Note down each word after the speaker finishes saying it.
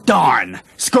Darn!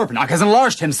 Scorponok has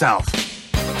enlarged himself.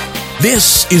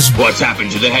 This is What's Happened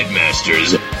to the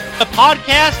Headmasters, a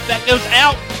podcast that goes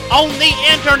out on the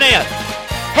internet.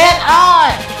 Head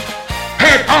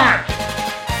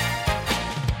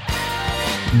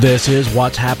on! This is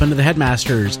What's Happened to the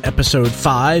Headmasters, Episode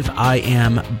 5. I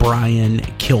am Brian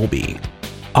Kilby.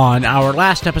 On our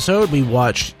last episode, we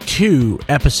watched 2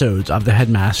 episodes of the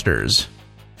Headmasters.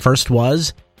 First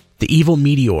was The Evil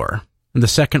Meteor, and the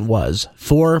second was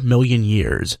 4 Million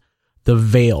Years, The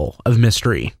Veil of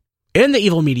Mystery. In The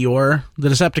Evil Meteor, the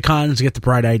Decepticons get the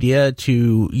bright idea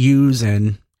to use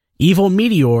an evil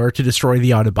meteor to destroy the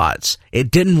Autobots. It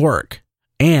didn't work.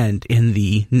 And in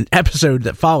the episode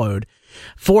that followed,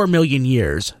 4 Million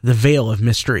Years, The Veil of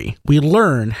Mystery, we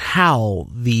learn how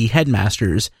the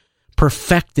Headmasters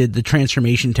perfected the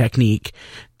transformation technique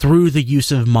through the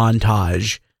use of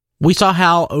montage. We saw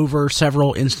how over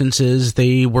several instances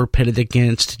they were pitted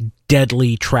against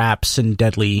deadly traps and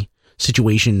deadly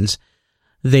situations.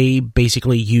 They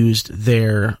basically used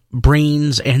their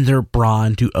brains and their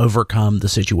brawn to overcome the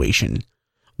situation.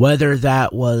 Whether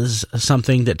that was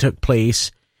something that took place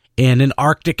in an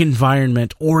Arctic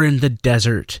environment, or in the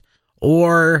desert,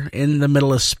 or in the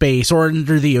middle of space, or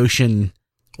under the ocean,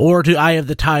 or to Eye of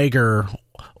the Tiger,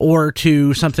 or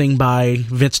to something by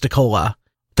Vince DiCola.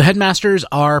 The Headmasters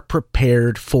are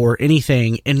prepared for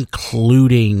anything,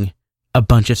 including a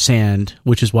bunch of sand,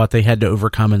 which is what they had to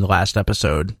overcome in the last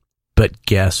episode. But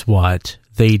guess what?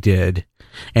 They did,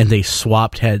 and they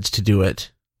swapped heads to do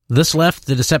it. This left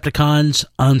the Decepticons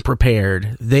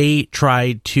unprepared. They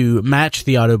tried to match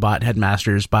the Autobot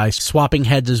Headmasters by swapping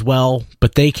heads as well,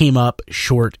 but they came up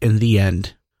short in the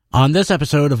end. On this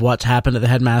episode of What's Happened to the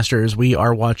Headmasters, we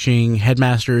are watching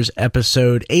Headmasters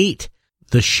Episode 8,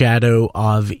 The Shadow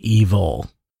of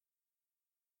Evil.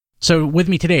 So with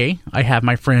me today, I have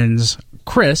my friends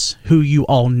Chris, who you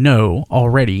all know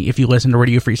already if you listen to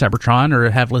Radio Free Cybertron or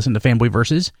have listened to Fanboy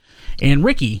Versus, and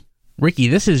Ricky. Ricky,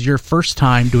 this is your first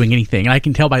time doing anything, and I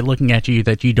can tell by looking at you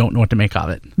that you don't know what to make of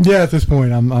it. Yeah, at this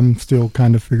point, I'm still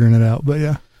kind of figuring it out, but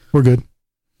yeah, we're good.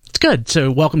 It's good. So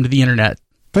welcome to the internet.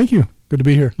 Thank you. Good to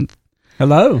be here.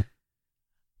 Hello.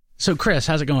 So Chris,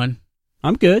 how's it going?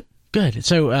 I'm good. Good.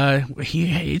 So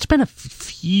it's been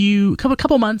a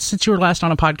couple months since you were last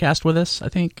on a podcast with us, I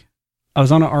think. I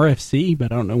was on an RFC,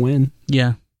 but I don't know when.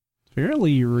 Yeah.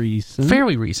 Fairly recent.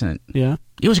 Fairly recent. Yeah.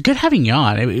 It was good having you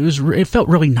on. It felt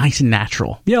really nice and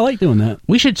natural. Yeah, I like doing that.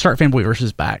 We should start Fanboy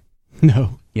Versus back.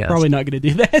 No. Yeah, probably not going to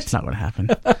do that. It's not going to happen.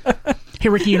 Hey,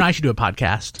 Ricky, you and I should do a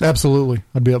podcast. Absolutely.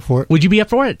 I'd be up for it. Would you be up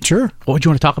for it? Sure. What would you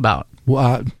want to talk about?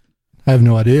 Well, I have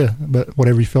no idea, but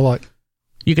whatever you feel like.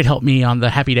 You could help me on the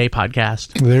Happy Day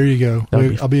podcast. There you go.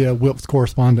 I'll be a Wilps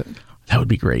correspondent. That would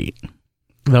be great.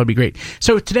 That would be great.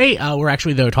 So today we're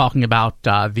actually, though, talking about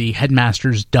the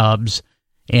Headmasters dubs.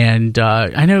 And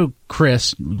I know,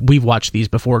 Chris, we've watched these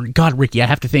before. God, Ricky, I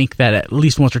have to think that at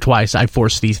least once or twice I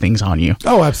forced these things on you.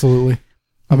 Oh, absolutely.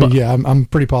 I mean, yeah, I'm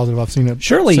pretty positive I've seen it.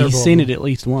 Surely he's seen it at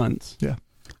least once. Yeah.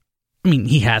 I mean,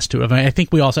 he has to have. I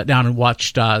think we all sat down and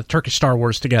watched Turkish Star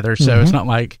Wars together, so it's not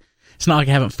like I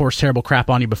haven't forced terrible crap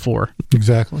on you before.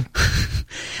 Exactly.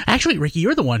 Actually, Ricky,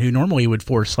 you're the one who normally would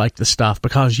force like the stuff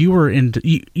because you were into.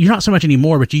 You're not so much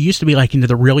anymore, but you used to be like into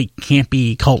the really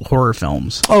campy cult horror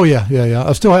films. Oh yeah.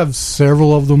 I still have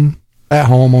several of them at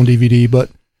home on DVD,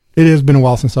 but it has been a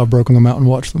while since I've broken them out and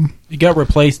watched them. You got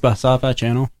replaced by Sci-Fi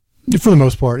Channel. For the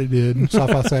most part, it did.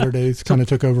 Sci-Fi Saturdays kind of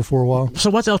took over for a while.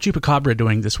 So what's El Chupacabra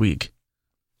doing this week?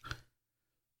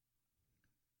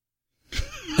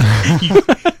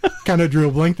 Kind of drew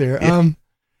a blank there.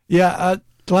 Yeah.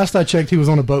 Last I checked, he was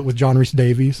on a boat with John Rhys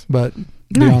Davies, but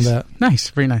beyond that. Nice.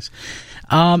 Very nice.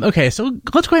 Okay, so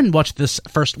let's go ahead and watch this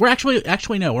first. We're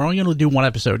actually no, we're only going to do one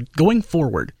episode. Going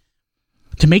forward,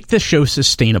 to make this show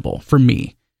sustainable for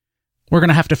me, we're going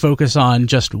to have to focus on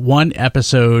just one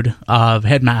episode of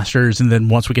Headmasters, and then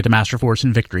once we get to Master Force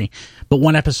and Victory, but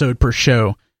one episode per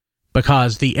show,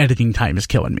 because the editing time is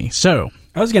killing me. So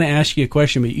I was going to ask you a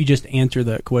question, but you just answered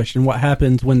that question. What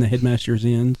happens when the Headmasters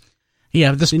ends?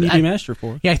 Yeah, then you do Master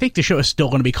Force. Yeah, I think the show is still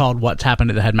going to be called What's Happened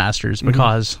to the Headmasters,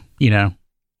 because you know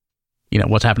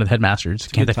what's happened to the Headmasters.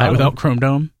 Can't they fight without Chrome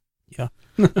Dome? Yeah.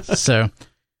 So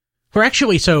we're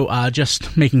actually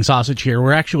just making sausage here.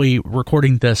 We're actually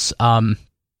recording this the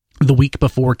week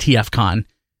before TFCon,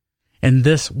 and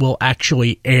this will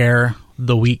actually air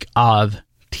the week of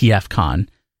TFCon.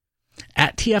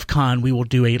 At TFCon, we will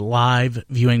do a live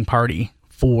viewing party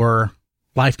for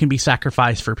Life Can Be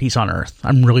Sacrificed for Peace on Earth.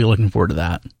 I'm really looking forward to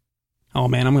that. Oh,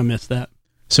 man, I'm going to miss that.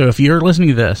 So if you're listening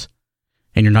to this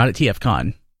and you're not at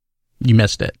TFCon, you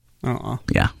missed it. Uh-uh.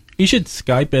 Yeah. You should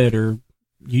Skype it or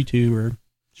YouTube or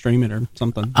stream it or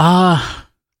something.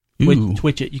 Ooh.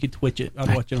 Twitch it. You could Twitch it.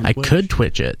 I'd watch it on I Twitch. could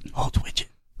Twitch it. Oh, Twitch it.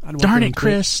 I'd watch Darn on it,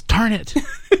 Chris. Darn it.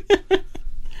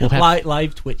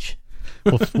 Live Twitch.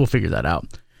 We'll figure that out.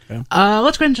 Okay.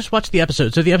 Let's go ahead and just watch the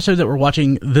episode. So the episode that we're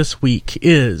watching this week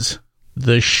is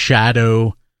The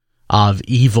Shadow of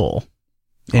Evil.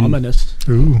 And Ominous.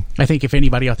 Ooh. I think if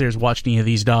anybody out there has watched any of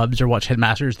these dubs or watched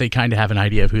Headmasters, they kind of have an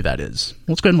idea of who that is.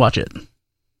 Let's go ahead and watch it.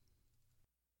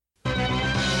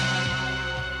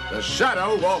 The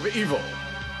Shadow of Evil.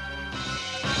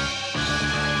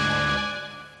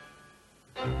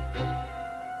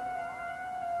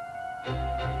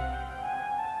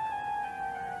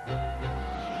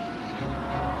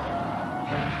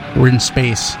 We're in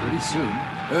space. Pretty soon,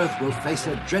 Earth will face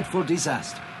a dreadful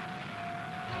disaster.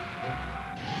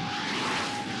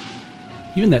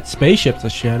 Even that spaceship's a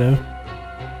shadow.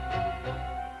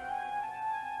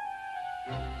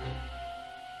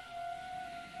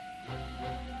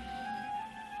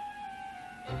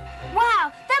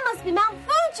 Wow, that must be Mount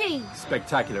Fuji.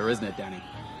 Spectacular, isn't it, Danny?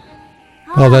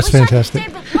 Oh, that's I wish I could fantastic.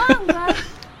 stay a bit longer.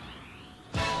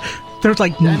 There's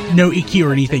like no EQ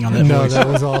or anything on that No, voice. that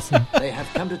was awesome. They have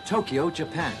come to Tokyo,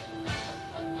 Japan.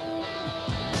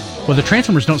 Well, the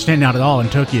Transformers don't stand out at all in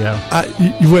Tokyo.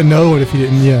 You wouldn't know it if you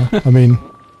didn't. Yeah, I mean,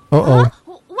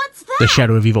 What's that? The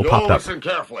Shadow of Evil You popped up. listen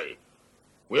carefully.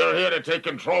 We are here to take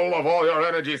control of all your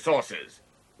energy sources.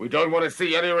 We don't want to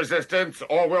see any resistance,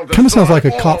 or we'll kind of sounds like a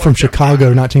destroy cop all from of Japan.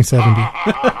 Chicago,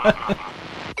 1970.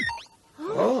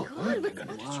 Oh, God,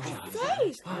 what did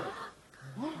you say?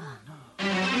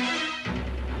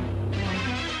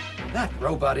 That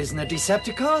robot isn't a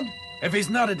Decepticon. If he's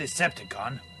not a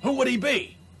Decepticon, who would he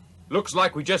be? Looks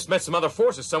like we just met some other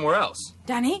forces somewhere else.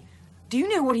 Danny, do you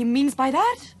know what he means by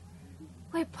that?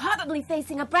 We're probably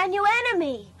facing a brand new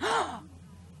enemy.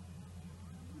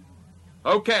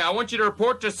 Okay, I want you to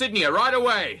report to Sydney right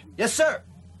away. Yes, sir.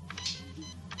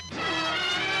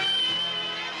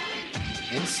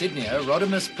 In Sydney,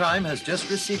 Rodimus Prime has just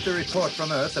received a report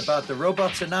from Earth about the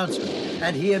robot's announcement,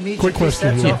 and he immediately Quick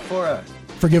question sets here. off for Earth.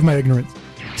 Forgive my ignorance.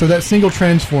 So that single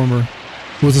transformer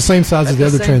was the same size as the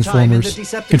other Transformers.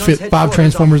 Can fit 5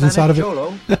 Transformers inside of it.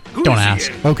 Don't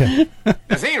ask. Okay.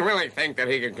 Does he really think that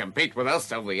he can compete with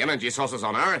us over the energy sources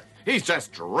on Earth? He's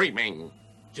just dreaming.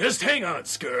 Just hang on,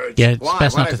 Scourge. Yeah, it's Why?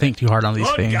 best What not to is think too hard on these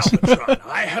Lord things. Galvatron,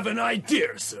 I have an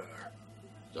idea, sir.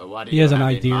 So what do He you has an have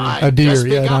in idea. mind? A deer, Just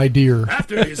yeah, speak an up. idea.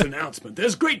 After his announcement,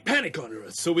 there's great panic on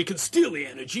Earth, so we can steal the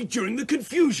energy during the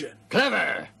confusion.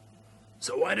 Clever.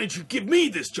 So why don't you give me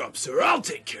this job, sir? I'll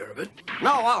take care of it.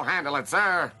 No, I'll handle it,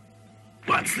 sir.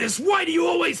 What's this? Why do you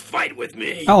always fight with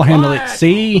me? I'll handle it.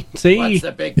 See? What's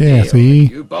the big Yeah, deal? see?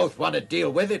 You both want to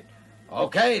deal with it?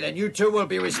 Okay, then you two will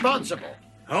be responsible.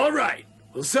 All right.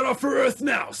 We'll set off for Earth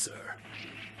now, sir.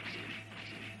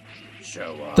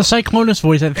 Show up. The Cyclonus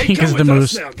voice, I think, come is the with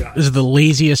us most now, guys. is the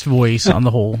laziest voice on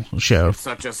the whole show.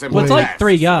 Such a simple Well, it's like task.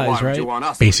 3 guys, Why would right? you want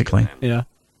us to Basically. do that?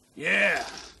 Yeah. Yeah,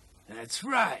 that's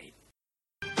right.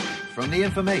 From the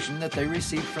information that they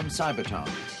received from Cybertron,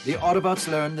 the Autobots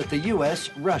learned that the US,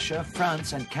 Russia,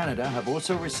 France, and Canada have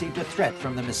also received a threat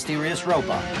from the mysterious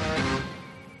robot.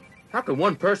 How can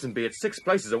one person be at 6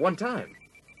 places at one time?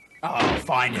 I'll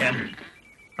find him.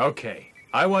 Okay.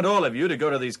 I want all of you to go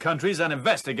to these countries and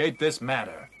investigate this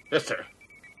matter. Yes, sir.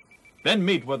 Then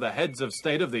meet with the heads of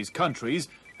state of these countries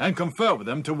and confer with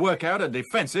them to work out a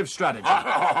defensive strategy.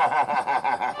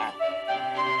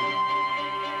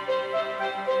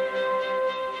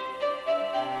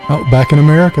 Oh, back in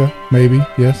America, maybe.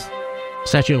 Yes.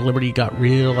 Statue of Liberty got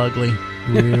real ugly.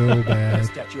 Real bad.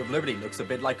 Statue of Liberty looks a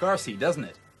bit like RC, doesn't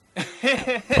it?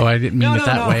 Oh, I didn't mean it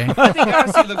that way. I think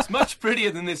RC looks much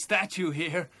prettier than this statue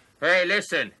here. Hey,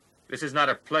 listen. This is not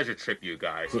a pleasure trip, you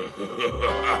guys.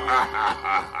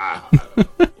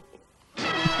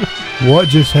 What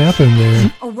just happened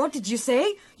there? Oh, what did you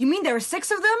say? You mean there are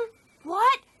 6 of them?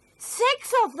 What?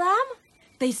 6 of them?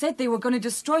 They said they were going to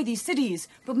destroy these cities,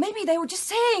 but maybe they were just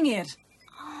saying it.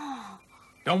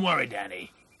 Don't worry,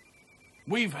 Danny.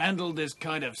 We've handled this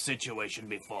kind of situation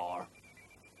before.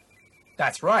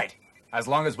 That's right. As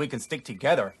long as we can stick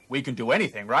together, we can do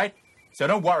anything, right? So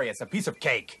don't worry, it's a piece of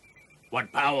cake.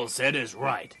 What Powell said is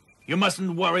right. You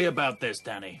mustn't worry about this,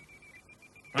 Danny.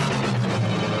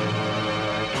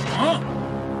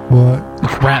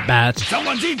 What? Rat bats.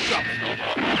 Someone's eavesdropping.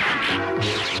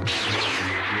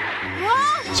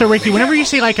 So, Ricky, whenever you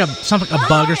see like a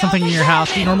bug or something in your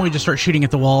house, you normally just start shooting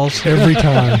at the walls. Every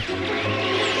time.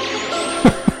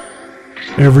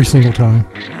 Every single time.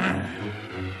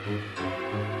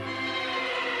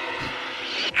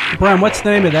 Brian, what's the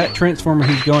name of that Transformer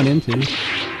he's going into?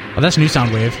 Oh, that's New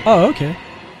Soundwave. Oh, okay.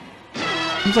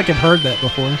 Seems like I've heard that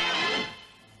before.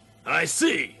 I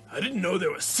see. I didn't know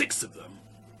there were 6 of them.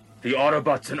 The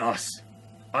Autobots and us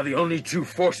are the only two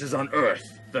forces on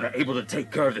Earth that are able to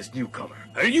take care of this newcomer.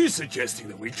 Are you suggesting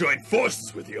that we join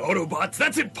forces with the Autobots?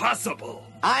 That's impossible.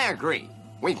 I agree.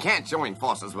 We can't join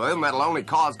forces with them. That'll only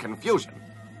cause confusion.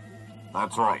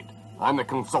 That's right. I'm the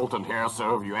consultant here,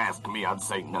 so if you ask me, I'd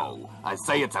say no. I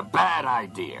say it's a bad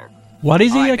idea. What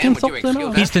is he Alright, a Ben, would you consultant excuse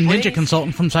of? He's the ninja please?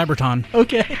 consultant from Cybertron.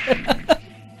 Okay.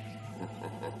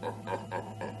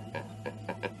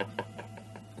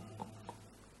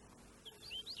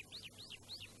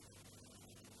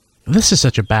 This is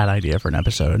such a bad idea for an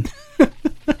episode.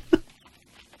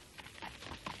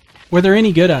 Were there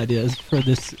any good ideas for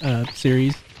this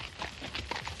series?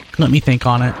 Let me think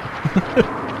on it.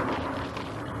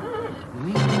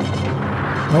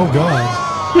 Oh,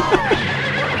 God.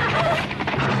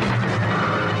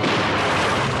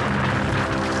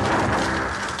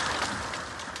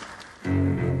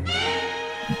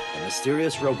 The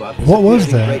mysterious robot. What was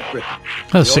appeared in that? Great Britain.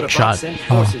 That was a The sick Autobots shot. sent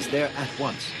forces there at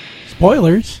once.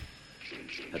 Spoilers.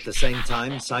 At the same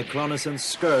time, Cyclonus and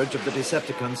Scourge of the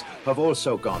Decepticons have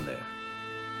also gone there.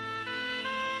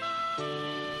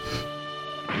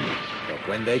 But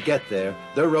when they get there,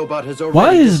 the robot has already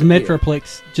Why is disappeared.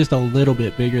 Metroplex just a little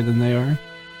bit bigger than they are?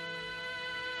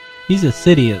 He's a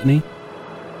city, isn't he?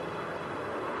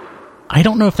 I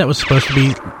don't know if that was supposed to be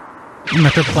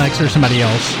Metroplex or somebody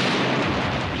else.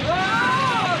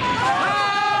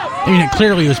 I mean, it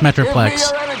clearly was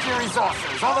Metroplex. Give me your energy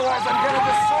resources, otherwise I'm going to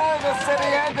destroy the city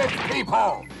and its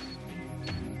people.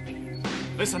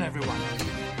 Listen, everyone.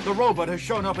 The robot has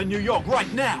shown up in New York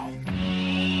right now.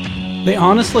 They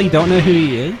honestly don't know who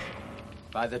he is?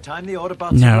 By the time the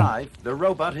Autobots No. arrive, the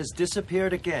robot has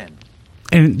disappeared again.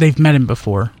 And they've met him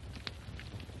before.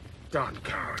 Darn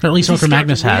coward. Or at least Is he Dr.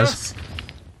 Magnus scared to has. meet us?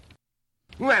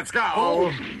 Let's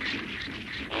go.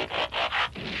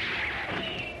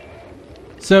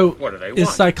 So, What do they is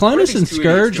want? What are Cyclonus these and two Scourge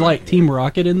idiots doing? like Team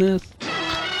Rocket in this?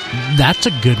 That's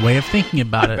a good way of thinking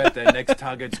about I it. bet their next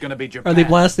target's gonna be Japan. Are they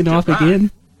blasting off Japan?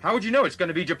 again? How would you know it's going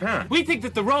to be Japan? We think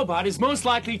that the robot is most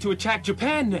likely to attack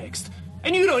Japan next.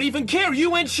 And you don't even care. You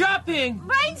went shopping.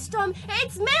 Brainstorm,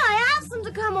 it's me. I asked them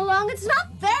to come along. It's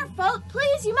not their fault.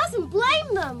 Please, you mustn't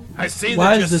blame them. I see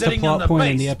Why that is you're this a sitting plot on the point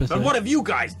in base, the episode? but what have you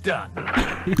guys done?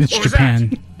 It's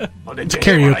Japan. Oh, did It's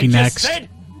you hear what I karaoke just next. said?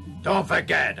 Don't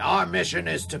forget, our mission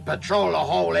is to patrol the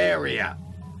whole area.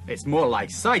 It's more like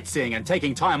sightseeing and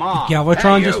taking time off.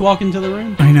 Galvatron Hey, just you. walk into the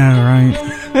room? I know,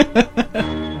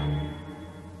 right?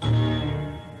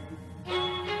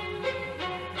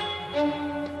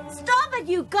 Stop it,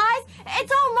 you guys.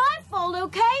 It's all my fault,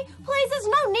 okay? Please, there's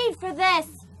no need for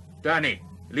this. Danny,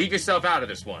 leave yourself out of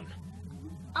this one.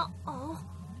 Uh-oh.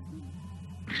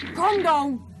 Calm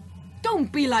down.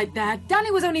 Don't be like that.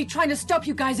 Danny was only trying to stop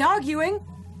you guys arguing.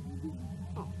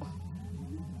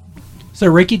 So,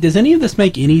 Ricky, does any of this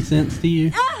make any sense to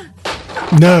you?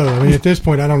 No, I mean, at this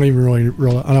point, I don't even really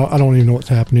realize. I don't even know what's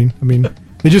happening. I mean,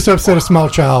 they just upset a small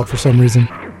child for some reason.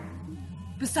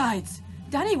 Besides,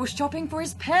 Danny was shopping for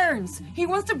his parents. He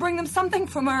wants to bring them something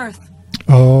from Earth.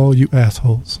 Oh, you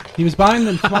assholes. He was buying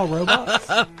them small robots?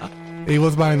 He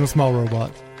was buying the small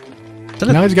robots.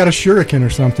 Now he's got a shuriken or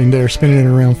something there, spinning it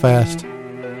around fast.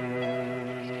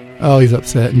 Oh, he's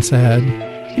upset and sad.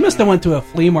 He must have went to a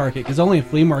flea market, because only a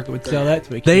flea market would sell that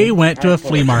to a kid. They went to a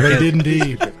flea market. They did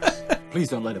indeed. Please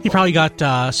don't let him. He probably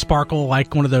got Sparkle,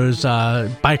 like one of those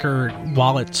biker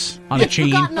wallets on a chain.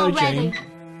 Forgotten already.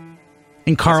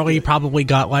 And Carly probably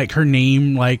got like her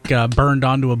name like burned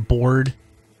onto a board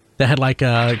that had like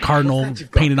a cardinal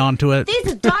painted onto it.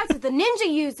 These are darts that the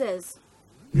ninja uses.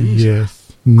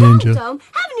 Yes, ninja. Dome,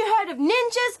 haven't you heard of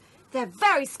ninjas? They're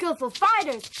very skillful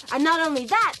fighters. And not only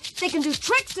that, they can do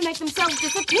tricks to make themselves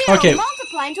disappear Okay. or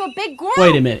multiply into a big group.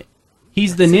 Wait a minute.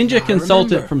 He's the ninja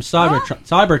consultant from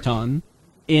Cybertron,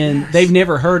 and they've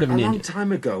never heard of A long ninja.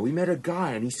 time ago, we met a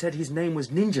guy and he said his name was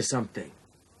Ninja something.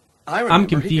 I remember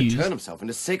he confused. could turn himself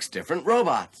into 6 different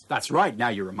robots. That's right. Now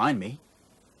you remind me.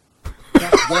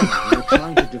 That's when we were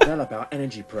trying to develop our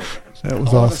energy program. That And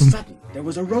was all awesome. of a sudden, there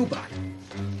was a robot.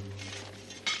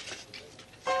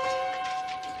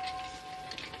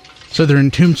 So they're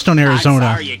in Tombstone, Arizona.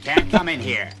 I'm sorry, you can't come in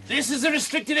here. This is a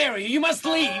restricted area. You must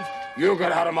leave. You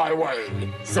get out of my way.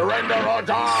 Surrender or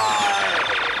die.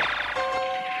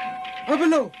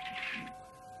 Abelo!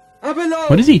 Abelo!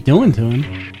 What is he doing to him?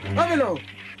 Abelo!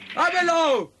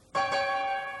 Abelo!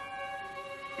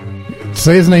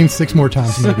 Say his name 6 more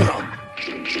times, maybe.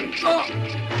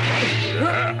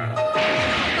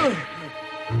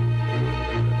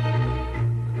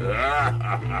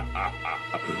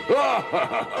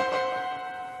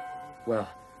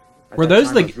 Were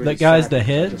those the guys, the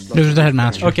heads? Those are the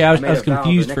headmasters. Okay, I was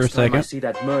confused for a second. I see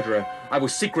that murderer, I will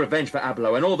seek revenge for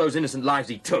Abelo and all those innocent lives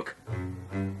he took.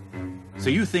 So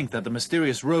you think that the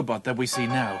mysterious robot that we see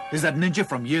now is that ninja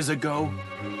from years ago?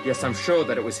 Yes, I'm sure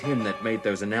that it was him that made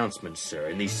those announcements, sir,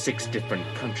 in these 6 different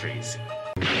countries.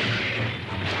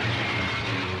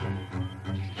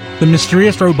 The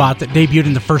mysterious robot that debuted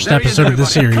in the first episode of the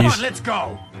series. Come on, let's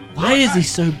go. Why is he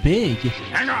so big?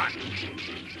 Hang on.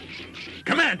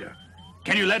 Commander,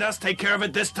 can you let us take care of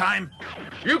it this time?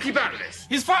 You keep out of this.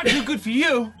 He's far too good for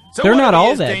you. So They're not whether he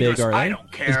all is that big, dangerous, are I they?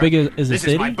 don't care. As big as a This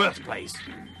city? is my birthplace.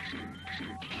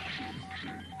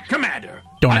 Commander,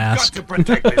 Don't I've ask. got to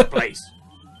protect this place.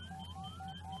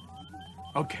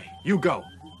 Okay, you go.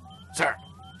 Sir.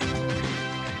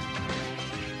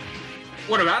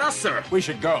 What about us, sir? We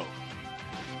should go.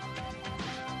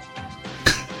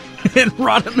 And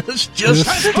Rodimus just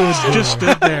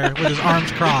stood there with his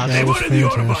arms crossed. Hey, what are the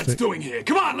Autobots doing here?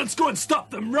 Come on, let's go and stop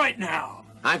them right now.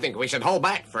 I think we should hold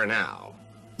back for now.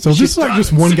 So is this like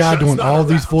just one guy doing all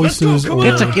these voices? Or...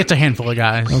 It's a handful of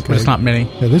guys, but it's not many.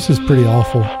 Yeah, this is pretty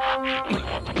awful.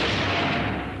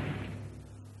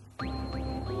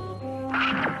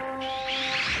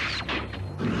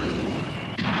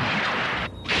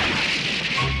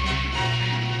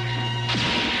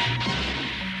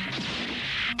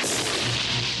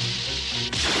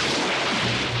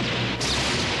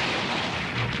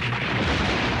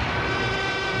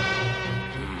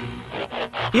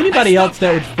 Anybody else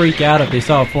that would freak out if they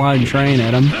saw a flying train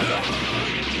at them?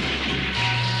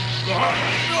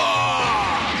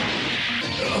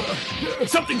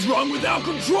 Something's wrong with our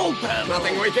control panel.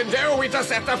 Nothing we can do. We just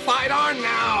have to fight on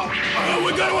now.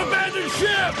 We gotta abandon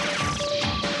ship.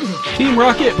 Team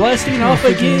Rocket blasting off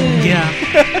again. Yeah.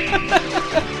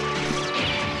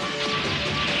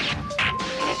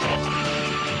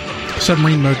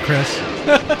 Submarine mode, Chris.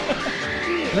 I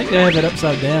think they have it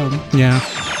upside down. Yeah.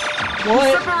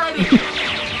 What?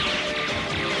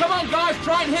 Come on, guys,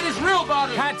 try and hit his real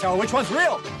body. Can't tell which one's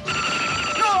real.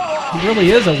 It really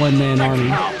is a one-man army.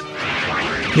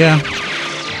 Yeah.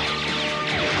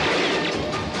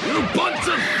 You bunch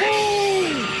of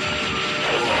fools!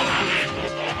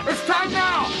 It's time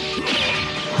now.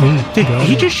 Did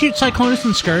he just shoot Cyclonus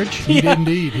and Scourge? He did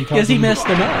indeed. Because he messed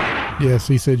them up. Yes,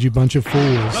 he said, "You bunch of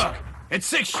fools." Look, it's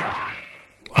 6 shot.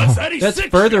 That's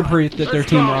further proof that they're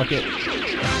Team Rocket.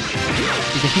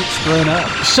 They keep screwing up.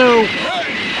 So,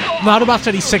 Autobot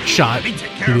said he's 6-shot. He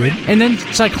did. And then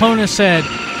Cyclonus said,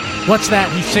 "What's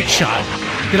that? He's 6-shot."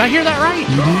 Did I hear that right?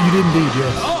 You did indeed,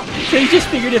 yes. So you just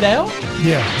figured it out?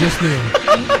 Yeah, just then.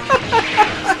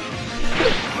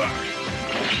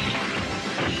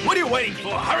 What are you waiting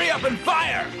for? Hurry up and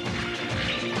fire!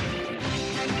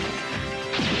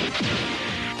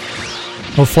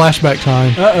 Oh, flashback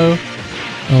time. Uh-oh.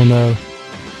 Oh, no.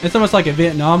 It's almost like a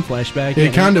Vietnam flashback.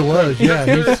 It kind of was,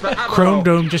 yeah. Chrome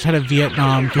Dome just had a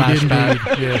Vietnam flashback.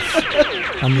 Yes.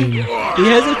 I mean... He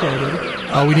hesitated.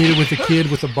 Oh, we need it with the kid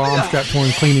with the bomb strapped to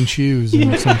him cleaning shoes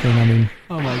and something, I mean...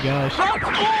 Oh, my gosh.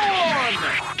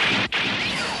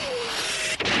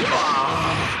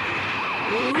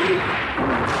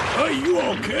 Are you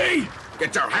okay?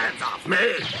 Get your hands off me!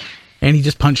 And he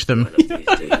just punched them.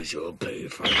 Days you'll pay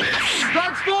for this.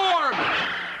 Transform!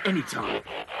 Anytime.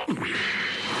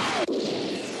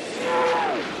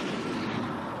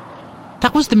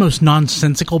 That was the most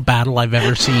nonsensical battle I've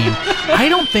ever seen. I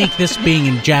don't think this being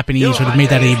in Japanese would have made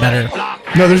that any better.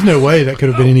 No, there's no way that could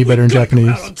have been any better in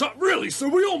Japanese. On top, really, so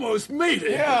we almost made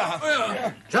it.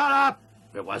 Yeah. Shut up!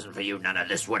 If it wasn't for you, none of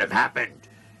this would have happened.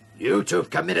 You two've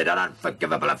committed an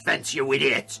unforgivable offense, you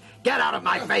idiots. Get out of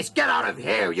my face. Get out of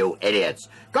here, you idiots.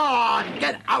 Go on.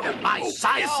 Get out of my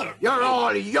sight. Yes, sir. You're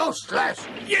all useless.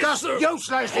 Yes, Just sir.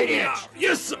 useless idiots.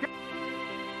 Yes, sir.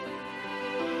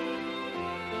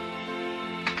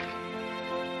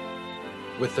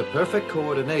 With the perfect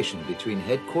coordination between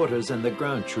headquarters and the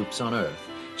ground troops on Earth,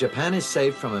 Japan is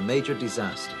saved from a major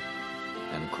disaster.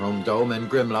 And Chrome Dome and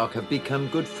Grimlock have become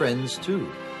good friends,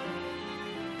 too.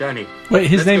 Danny. Wait,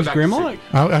 his name's Grimlock?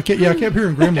 I kept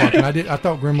hearing Grimlock, and I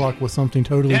thought Grimlock was something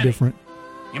totally Danny. different.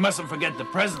 You mustn't forget the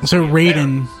present. So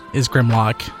Raiden is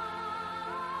Grimlock.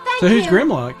 So who's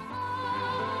Grimlock?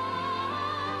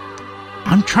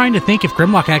 I'm trying to think if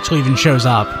Grimlock actually even shows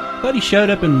up. I thought he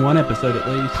showed up in one episode at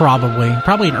least.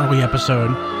 Probably an early episode.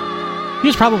 He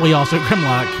was probably also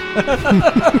Grimlock.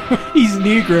 He's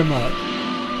new Grimlock.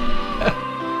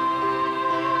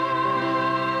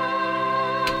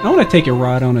 I want to take a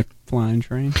ride on a flying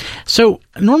train. So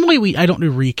normally I don't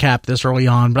do recap this early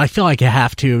on, but I feel like I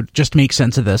have to just make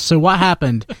sense of this. So what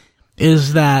happened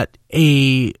is that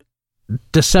a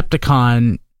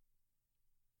Decepticon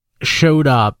showed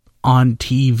up on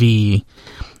TV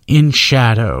in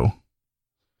shadow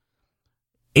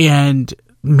and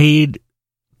made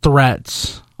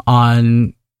threats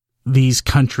on these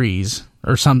countries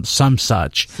or some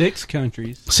such. 6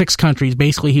 countries. 6 countries.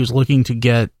 Basically, he was looking to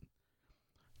get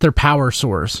their power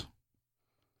source.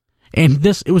 And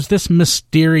it was this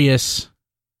mysterious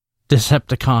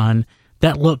Decepticon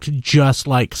that looked just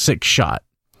like Six Shot,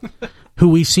 who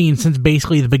we've seen since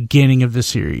basically the beginning of the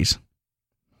series.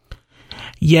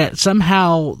 Yet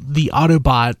somehow the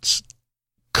Autobots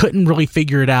couldn't really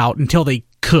figure it out until they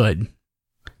could.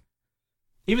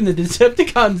 Even the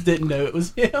Decepticons didn't know it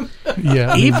was him.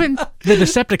 Yeah, even the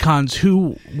Decepticons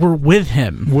who were with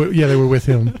him. They were with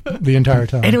him the entire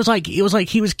time. And it was like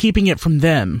he was keeping it from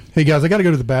them. Hey guys, I got to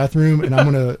go to the bathroom, and I'm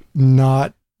gonna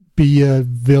not be a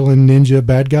villain ninja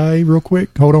bad guy real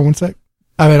quick. Hold on one sec.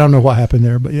 I don't know what happened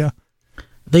there, but yeah.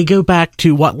 They go back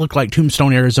to what looked like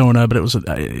Tombstone, Arizona, but it was in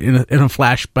a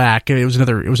flashback. It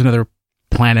was another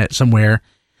planet somewhere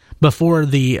before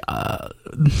the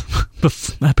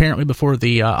apparently before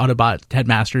the Autobot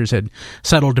headmasters had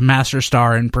settled to Master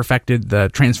Star and perfected the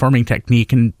transforming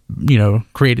technique and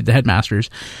created the headmasters.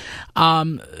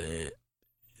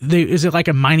 Is it like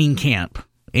a mining camp,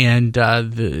 and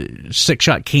the Six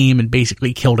Shot came and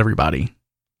basically killed everybody.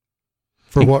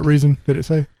 For what reason did it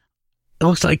say? It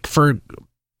looks like for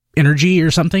energy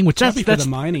or something, which that's the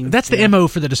mining. That's the MO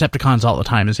for the Decepticons all the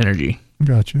time is energy.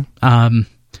 Gotcha.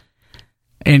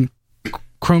 And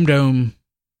Chrome Dome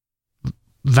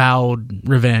vowed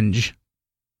revenge,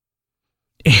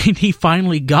 and he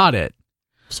finally got it.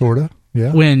 Sorta,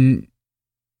 yeah. When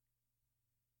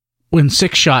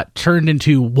Six Shot turned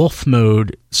into wolf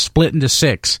mode, split into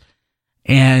 6,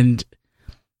 and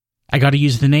I got to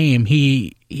use the name.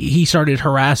 He started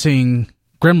harassing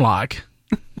Grimlock.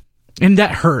 And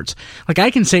that hurts. Like, I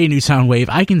can say New Soundwave,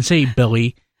 I can say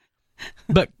Billy,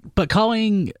 but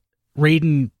calling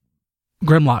Raiden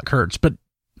Grimlock hurts. But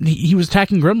he was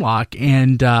attacking Grimlock,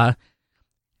 and are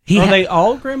they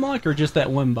all Grimlock or just that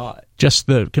one bot? Just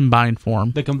the combined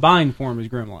form. The combined form is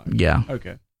Grimlock. Yeah.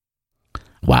 Okay.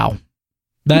 Wow.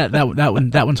 That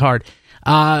one's hard.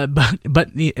 But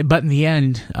in the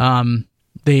end,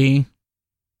 they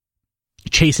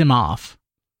chase him off.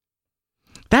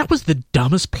 That was the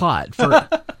dumbest plot for.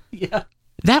 Yeah.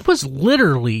 That was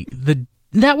literally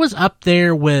that was up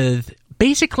there with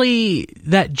basically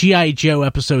that G.I. Joe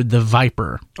episode, The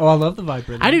Viper. Oh, I love The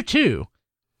Viper. I do too.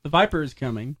 The Viper is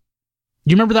coming.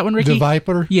 You remember that one, Ricky? The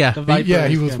Viper? Yeah. The Viper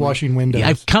he was coming. washing windows. Yeah,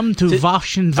 I've come to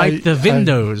wash and wipe the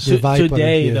windows.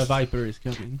 Today, yes. The Viper is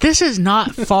coming. This is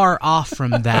not far off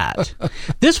from that.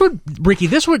 This would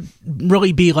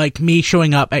really be like me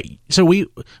showing up at. So we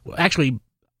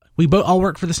both all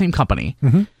work for the same company,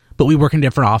 but we work in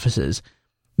different offices.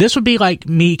 This would be like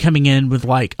me coming in with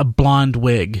like a blonde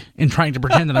wig and trying to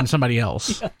pretend that I'm somebody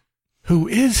else. Yeah. Who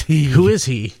is he? Who is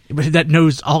he? That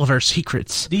knows all of our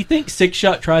secrets. Do you think Six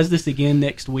Shot tries this again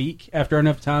next week after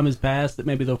enough time has passed that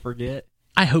maybe they'll forget?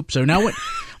 I hope so. Now,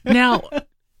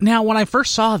 when I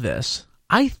first saw this,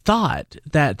 I thought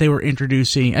that they were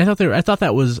introducing. I thought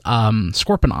that was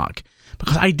Scorponok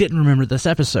because I didn't remember this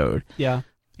episode. Yeah.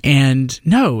 And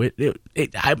no,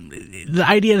 the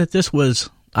idea that this was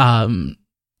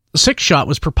Six Shot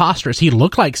was preposterous. He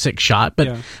looked like Six Shot,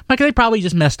 but like they probably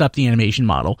just messed up the animation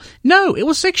model. No, it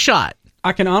was Six Shot.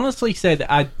 I can honestly say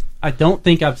that I don't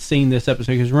think I've seen this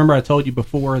episode because remember I told you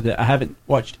before that I haven't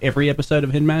watched every episode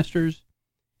of Headmasters.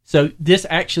 So this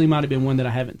actually might have been one that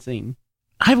I haven't seen.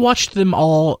 I've watched them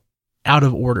all out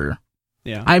of order.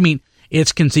 Yeah. I mean,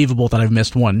 it's conceivable that I've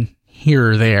missed one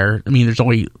here or there. I mean,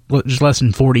 there's less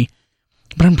than 40,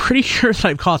 but I'm pretty sure that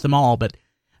I've caught them all. But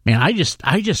man, I just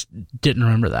didn't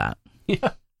remember that.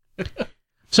 Yeah.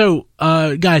 So,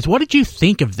 guys, what did you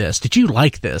think of this? Did you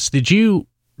like this? Did you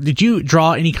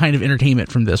draw any kind of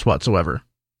entertainment from this whatsoever?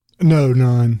 No,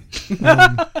 none.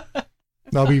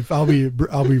 I'll be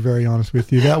very honest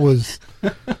with you. That was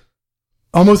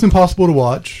almost impossible to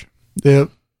watch. The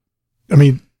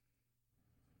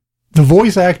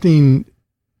voice acting,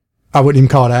 I wouldn't even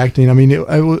call it acting. I mean,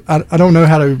 I don't know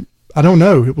how to. I don't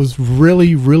know. It was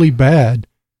really, really bad.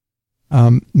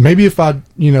 Maybe if I,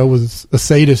 was a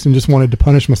sadist and just wanted to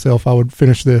punish myself, I would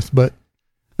finish this. But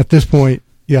at this point,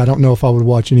 I don't know if I would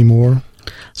watch anymore.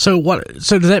 So does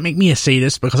that make me a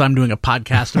sadist because I'm doing a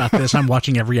podcast about this? I'm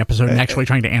watching every episode and actually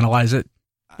trying to analyze it.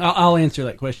 I'll answer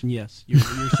that question. Yes, you're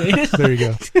a sadist. There you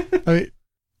go. I mean,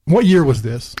 what year was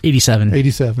this? 87.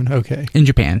 87. Okay. In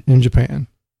Japan.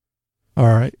 All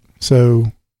right.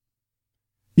 So,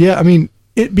 yeah, I mean,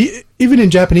 even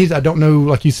in Japanese, I don't know,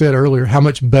 like you said earlier, how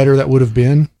much better that would have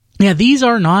been. Yeah, these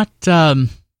are not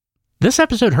This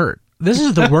episode hurt. This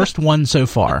is the worst one so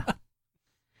far.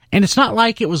 And it's not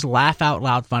like it was laugh out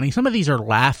loud funny. Some of these are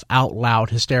laugh out loud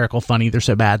hysterical funny. They're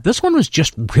so bad. This one was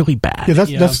just really bad. Yeah,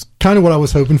 that's kind of what I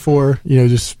was hoping for.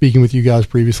 Just speaking with you guys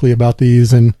previously about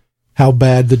these and how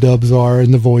bad the dubs are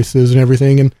and the voices and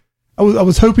everything. And I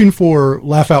was hoping for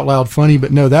laugh out loud funny,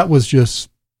 but no, that was just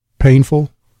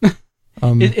painful.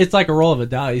 It's like a roll of a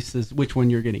dice is which one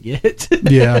you're going to get.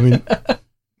 Yeah, I mean,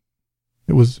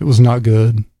 it was not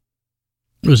good.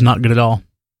 It was not good at all.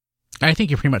 I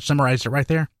think you pretty much summarized it right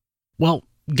there. Well,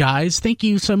 guys, thank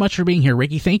you so much for being here.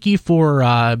 Ricky, thank you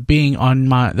for being on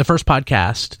the first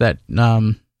podcast that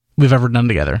we've ever done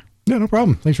together. Yeah, no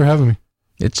problem. Thanks for having me.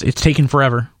 It's taken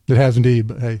forever. It has indeed,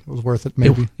 but hey, it was worth it.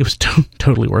 Maybe it was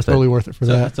totally worth it. Totally worth it for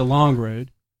that. It's a long road.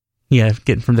 Yeah,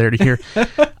 getting from there to here.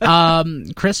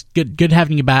 Chris, good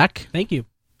having you back. Thank you.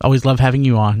 Always love having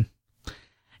you on.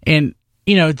 And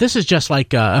this is just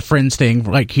like a friends thing,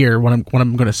 like here. What I'm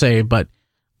going to say, but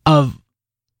of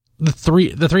the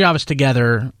three of us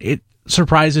together, it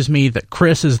surprises me that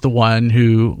Chris is the one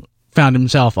who found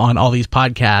himself on all these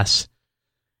podcasts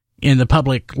in the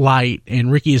public light,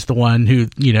 and Ricky is the one who,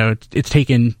 it's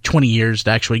taken 20 years to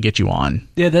actually get you on.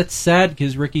 Yeah, that's sad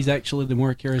because Ricky's actually the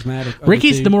more charismatic.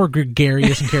 Ricky's the more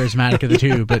gregarious and charismatic of the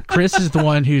two, but Chris is the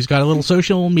one who's got a little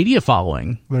social media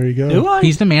following. There you go. Do I?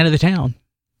 He's the man of the town.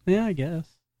 Yeah, I guess.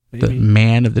 Maybe. The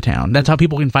man of the town. That's how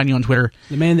people can find you on Twitter.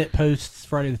 The man that posts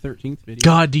Friday the 13th videos.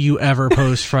 God, do you ever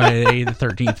post Friday the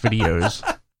 13th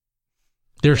videos?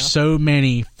 There's so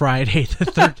many Friday the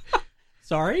 13th.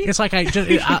 Sorry? It's like I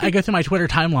go through my Twitter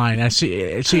timeline, I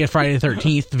see a Friday the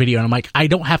 13th video, and I'm like, I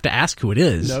don't have to ask who it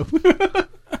is. No.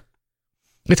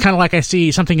 It's kind of like I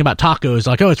see something about tacos,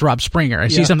 like, oh, it's Rob Springer. I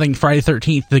see something Friday the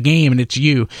 13th, the game, and it's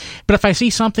you. But if I see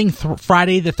something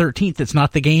Friday the 13th that's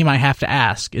not the game, I have to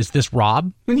ask, is this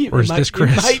Rob? Or is this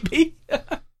Chris? It might be.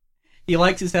 He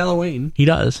likes his Halloween. He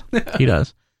does. He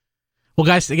does. Well,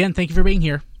 guys, again, thank you for being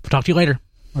here. We'll talk to you later.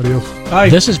 Adios. Bye.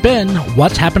 This has been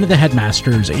What's Happened to the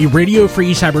Headmasters, a Radio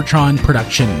Free Cybertron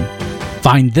production.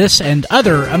 Find this and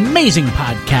other amazing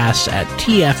podcasts at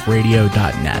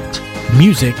tfradio.net.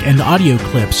 Music and audio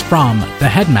clips from The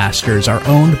Headmasters are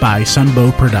owned by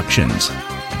Sunbow Productions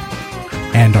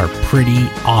and are pretty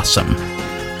awesome.